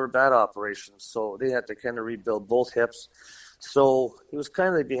hips, and they were bad operations, so they had to kind of rebuild both hips. So he was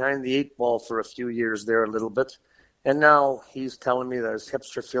kind of behind the 8 ball for a few years there a little bit. And now he's telling me that his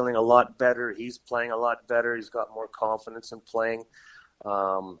hips are feeling a lot better. He's playing a lot better. He's got more confidence in playing.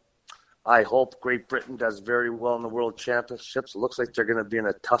 I hope Great Britain does very well in the World Championships. It looks like they're going to be in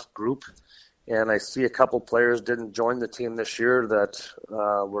a tough group. And I see a couple players didn't join the team this year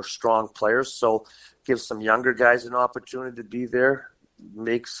that were strong players. So give some younger guys an opportunity to be there,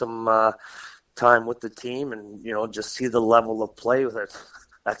 make some time with the team, and, just see the level of play with it.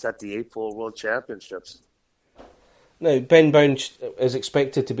 That's at the April World Championships. Now, Ben Bowne is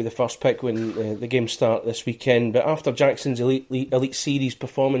expected to be the first pick when the games start this weekend, but after Jackson's Elite Series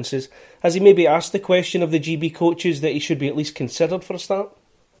performances, has he maybe asked the question of the GB coaches that he should be at least considered for a start?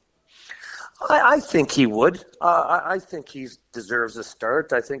 I think he would. I think he deserves a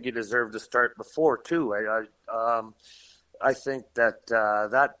start. I think he deserved a start before, too. I think that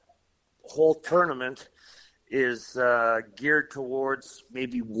that whole tournament is geared towards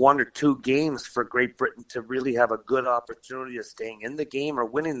maybe 1 or 2 games for Great Britain to really have a good opportunity of staying in the game or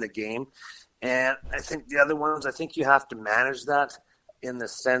winning the game. And I think the other ones, I think you have to manage that in the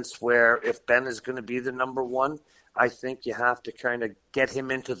sense where if Ben is going to be the number 1, I think you have to kind of get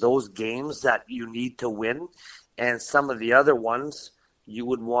him into those games that you need to win. And some of the other ones, you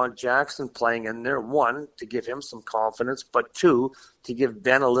would want Jackson playing in there, one, to give him some confidence, but two, to give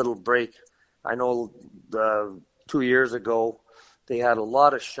Ben a little break. I know 2 years ago, they had a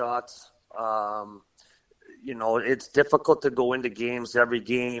lot of shots. It's difficult to go into games every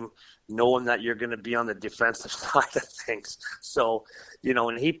game knowing that you're going to be on the defensive side of things. So,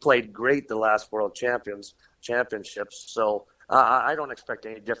 and he played great the last World Championships. So I don't expect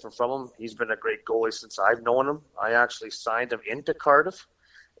any different from him. He's been a great goalie since I've known him. I actually signed him into Cardiff,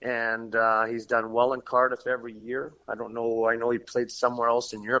 and he's done well in Cardiff every year. I don't know. I know he played somewhere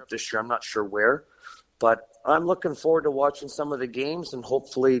else in Europe this year. I'm not sure where. But I'm looking forward to watching some of the games, and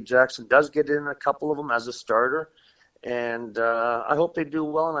hopefully Jackson does get in a couple of them as a starter. And I hope they do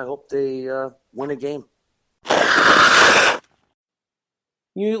well, and I hope they win a game.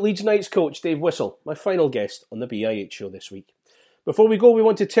 New Leeds Knights coach Dave Whistle, my final guest on the BIH show this week. Before we go, we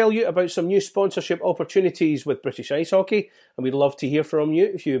want to tell you about some new sponsorship opportunities with British Ice Hockey, and we'd love to hear from you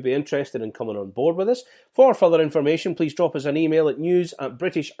if you would be interested in coming on board with us. For further information, please drop us an email at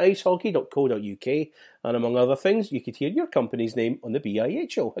news@britishicehockey.co.uk, and among other things, you could hear your company's name on the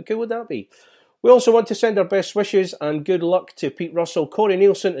BIH show. How cool would that be? We also want to send our best wishes and good luck to Pete Russell, Corey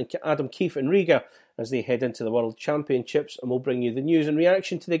Nielsen and Adam Keefe in Riga as they head into the World Championships, and we'll bring you the news and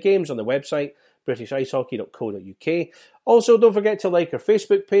reaction to the games on the website britishicehockey.co.uk. Also, don't forget to like our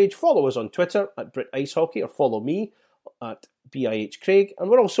Facebook page, follow us on Twitter at BritIceHockey, or follow me at BIHCraig, and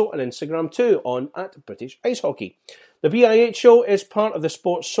we're also on Instagram too on at British Ice Hockey. The BIH show is part of the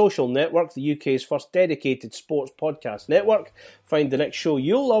Sports Social Network, the UK's first dedicated sports podcast network. Find the next show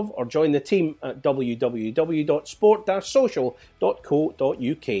you'll love or join the team at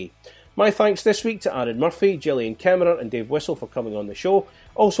www.sport-social.co.uk. My thanks this week to Aaron Murphy, Gillian Kemmerer and Dave Whistle for coming on the show.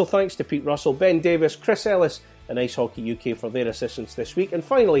 Also thanks to Pete Russell, Ben Davis, Chris Ellis and Ice Hockey UK for their assistance this week. And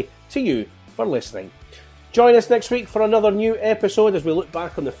finally, to you for listening. Join us next week for another new episode as we look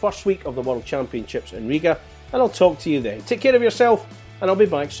back on the first week of the World Championships in Riga. And I'll talk to you then. Take care of yourself, and I'll be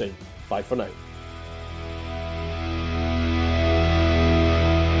back soon. Bye for now.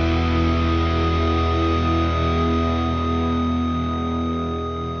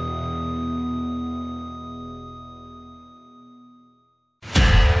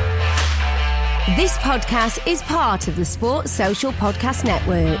 This podcast is part of the Sports Social Podcast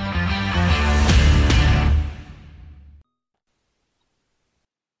Network.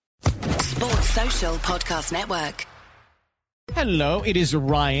 Sports Social Podcast Network. Hello, it is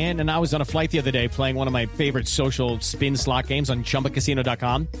Ryan, and I was on a flight the other day playing one of my favorite social spin slot games on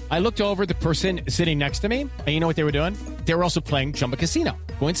ChumbaCasino.com. I looked over at the person sitting next to me, and you know what they were doing? They were also playing Chumba Casino.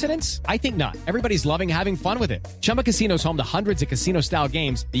 Coincidence? I think not. Everybody's loving having fun with it. Chumba Casino is home to hundreds of casino-style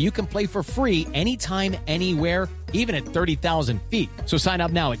games that you can play for free anytime, anywhere, even at 30,000 feet. So sign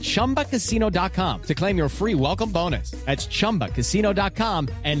up now at ChumbaCasino.com to claim your free welcome bonus. That's ChumbaCasino.com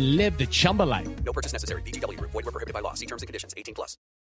and live the Chumba life. No purchase necessary. VGW. Void where prohibited by law. See terms and conditions. 18+.